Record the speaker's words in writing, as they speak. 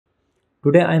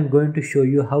Today I am going to show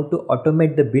you how to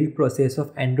automate the build process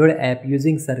of Android app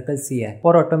using CircleCI.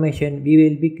 For automation, we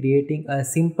will be creating a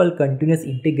simple continuous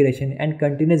integration and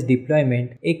continuous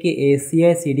deployment aka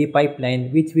CICD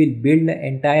pipeline which will build the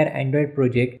entire Android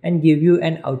project and give you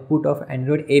an output of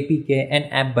Android APK and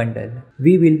app bundle.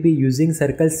 We will be using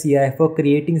CircleCI for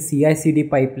creating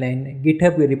CICD pipeline,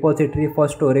 GitHub repository for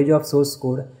storage of source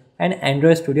code, and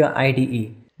Android Studio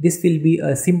IDE. This will be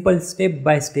a simple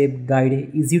step-by-step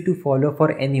guide, easy to follow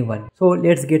for anyone. So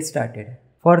let's get started.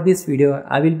 For this video,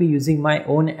 I will be using my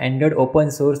own Android open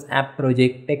source app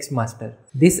project TextMaster.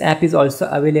 This app is also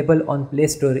available on Play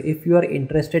Store if you are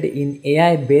interested in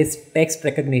AI-based text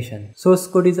recognition. Source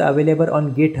code is available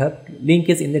on GitHub, link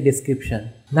is in the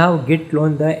description. Now git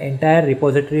clone the entire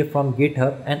repository from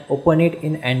GitHub and open it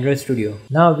in Android Studio.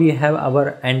 Now we have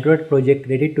our Android project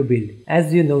ready to build.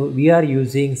 As you know, we are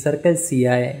using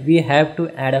CircleCI. We have to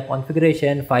add a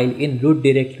configuration file in root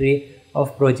directory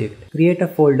of project. Create a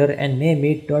folder and name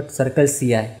it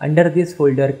 .circleci. Under this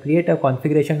folder, create a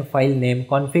configuration file named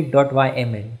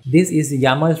Config.yml. This is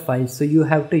YAML file, so you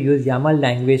have to use YAML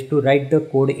language to write the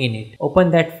code in it. Open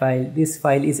that file. This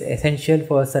file is essential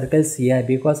for CircleCI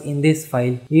because in this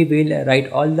file, we will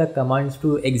write all the commands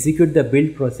to execute the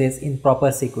build process in proper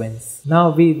sequence. Now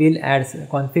we will add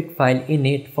config file in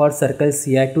it for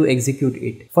CircleCI to execute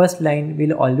it. First line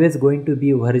will always going to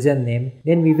be version name.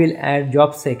 Then we will add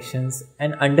job sections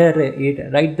and under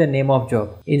it write the name of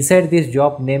job. Inside this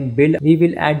job name build, we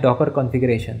will add Docker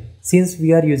configuration. Since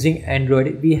we are using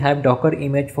Android, we have Docker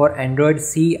image for Android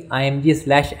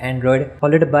c-img/android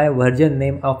followed by version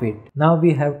name of it. Now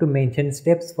we have to mention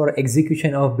steps for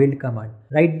execution of build command.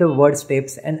 Write the word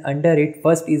steps and under it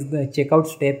first is the checkout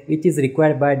step which is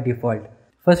required by default.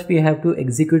 First we have to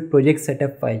execute project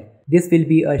setup file. This will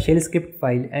be a shell script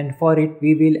file and for it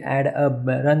we will add a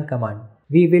run command.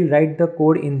 We will write the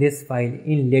code in this file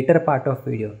in later part of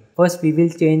video. First we will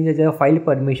change the file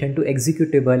permission to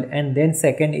executable and then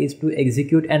second is to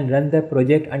execute and run the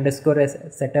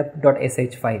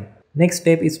project_setup.sh file. Next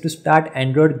step is to start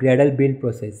Android Gradle build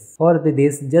process. For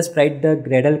this, just write the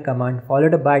Gradle command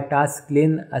followed by task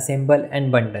clean, assemble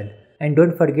and bundle. And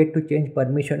don't forget to change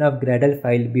permission of Gradle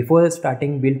file before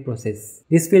starting build process.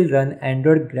 This will run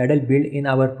Android Gradle build in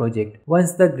our project.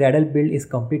 Once the Gradle build is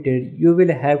completed, you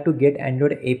will have to get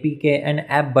Android APK and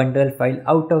app bundle file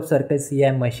out of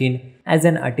CircleCI machine as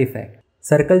an artifact.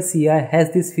 CircleCI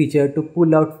has this feature to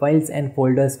pull out files and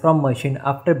folders from machine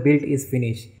after build is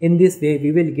finished. In this way,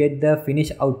 we will get the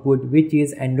finished output which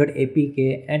is Android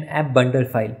APK and app bundle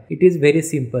file. It is very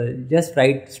simple. Just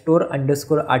write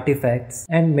store_artifacts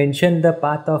and mention the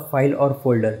path of file or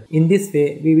folder. In this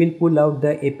way, we will pull out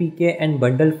the APK and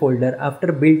bundle folder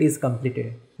after build is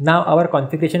completed. Now our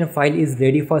configuration file is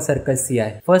ready for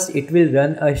CircleCI. First it will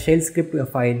run a shell script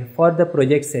file for the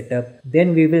project setup.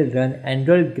 Then we will run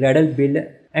Android Gradle build.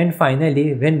 And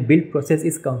finally, when build process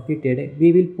is completed,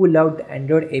 we will pull out the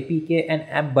Android APK and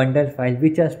app bundle file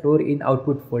which are stored in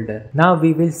output folder. Now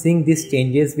we will sync these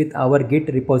changes with our Git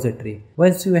repository.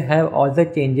 Once you have all the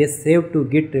changes saved to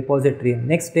Git repository,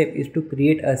 next step is to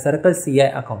create a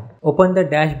CircleCI account. Open the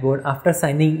dashboard. After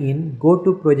signing in, go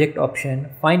to project option,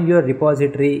 find your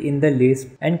repository in the list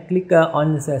and click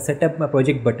on the setup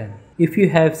project button. If you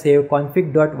have saved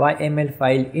config.yml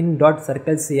file in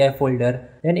 .circleci folder,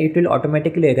 then it will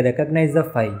automatically recognize the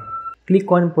file. Click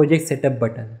on project setup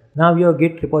button. Now your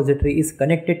Git repository is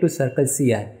connected to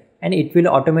CircleCI and it will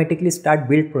automatically start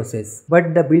build process.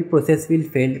 But the build process will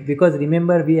fail because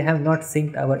remember we have not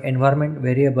synced our environment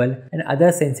variable and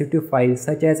other sensitive files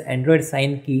such as Android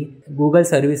sign key, Google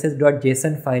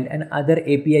services.json file and other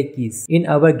API keys in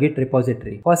our Git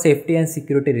repository for safety and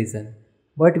security reason.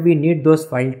 But we need those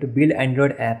files to build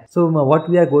Android app. So what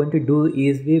we are going to do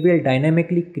is we will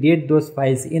dynamically create those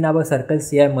files in our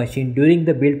CircleCI machine during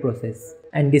the build process.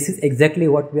 And this is exactly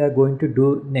what we are going to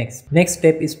do next. Next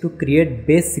step is to create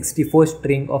base 64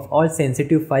 string of all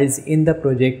sensitive files in the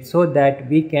project so that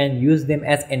we can use them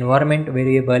as environment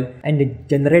variable and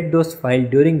generate those files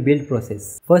during build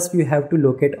process. First you have to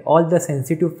locate all the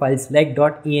sensitive files like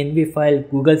 .env file,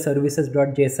 Google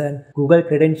services.json, Google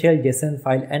credential.json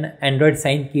file and Android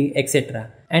sign key,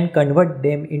 etc. and convert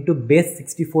them into base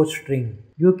 64 string.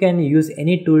 You can use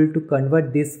any tool to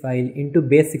convert this file into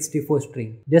base 64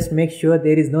 string. Just make sure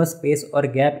there is no space or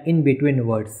gap in between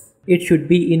words. It should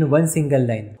be in one single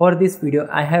line. For this video,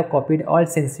 I have copied all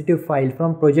sensitive files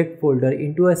from project folder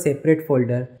into a separate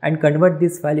folder and convert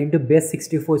this file into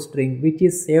base64 string, which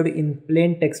is saved in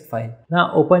plain text file.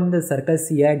 Now open the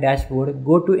CircleCI dashboard,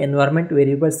 go to environment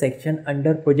variable section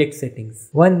under project settings.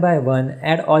 One by one,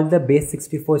 add all the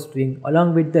base64 string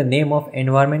along with the name of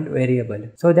environment variable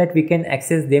so that we can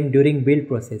access them during build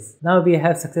process. Now we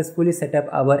have successfully set up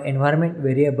our environment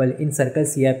variable in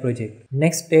CircleCI project.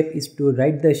 Next step is to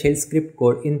write the shell script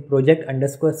code in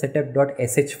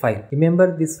project_setup.sh file.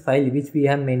 Remember this file which we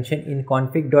have mentioned in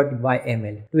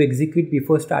Config.yml to execute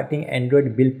before starting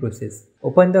Android build process.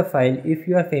 Open the file. If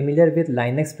you are familiar with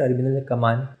Linux terminal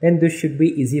command, then this should be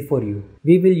easy for you.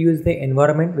 We will use the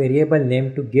environment variable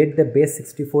name to get the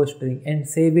base64 string and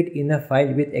save it in a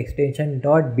file with extension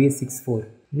 .b64.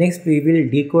 Next we will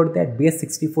decode that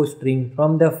base64 string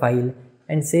from the file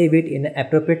and save it in an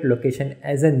appropriate location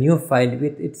as a new file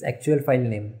with its actual file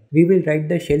name. We will write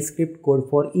the shell script code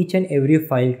for each and every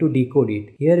file to decode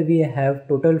it. Here we have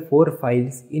total 4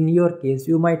 files. In your case,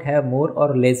 you might have more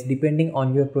or less depending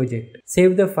on your project.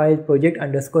 Save the file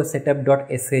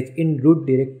project_setup.sh in root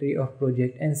directory of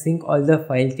project and sync all the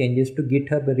file changes to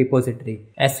GitHub repository.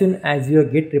 As soon as your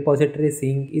Git repository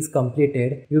sync is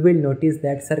completed, you will notice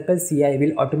that CircleCI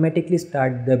will automatically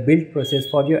start the build process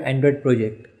for your Android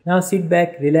project. Now sit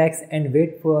back, relax and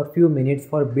wait for a few minutes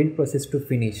for build process to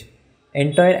finish.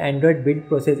 Entire Android build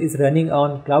process is running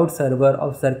on cloud server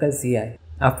of CircleCI.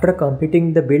 After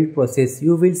completing the build process,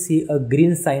 you will see a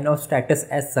green sign of status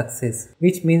as success,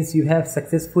 which means you have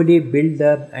successfully built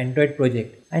the Android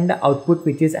project. And the output,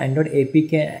 which is Android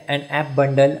APK and app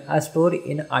bundle, are stored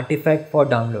in artifact for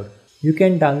download. You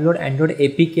can download Android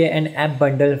APK and app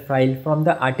bundle file from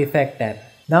the artifact tab.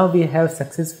 Now we have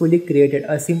successfully created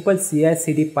a simple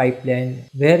CICD pipeline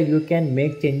where you can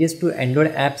make changes to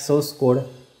Android app source code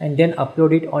and then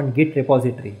upload it on Git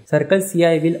repository.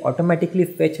 CircleCI will automatically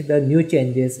fetch the new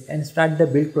changes and start the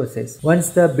build process.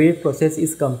 Once the build process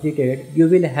is completed, you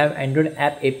will have Android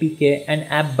app APK and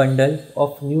app bundle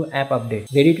of new app update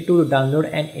ready to download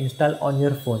and install on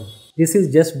your phone. This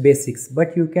is just basics,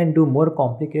 but you can do more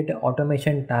complicated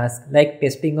automation tasks like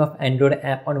testing of Android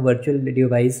app on virtual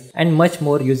device and much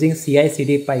more using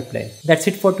CI/CD pipeline. That's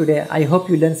it for today. I hope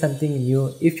you learned something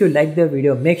new. If you like the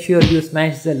video, make sure you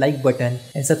smash the like button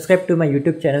and subscribe to my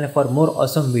YouTube channel for more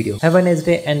awesome videos. Have a nice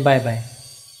day and bye bye.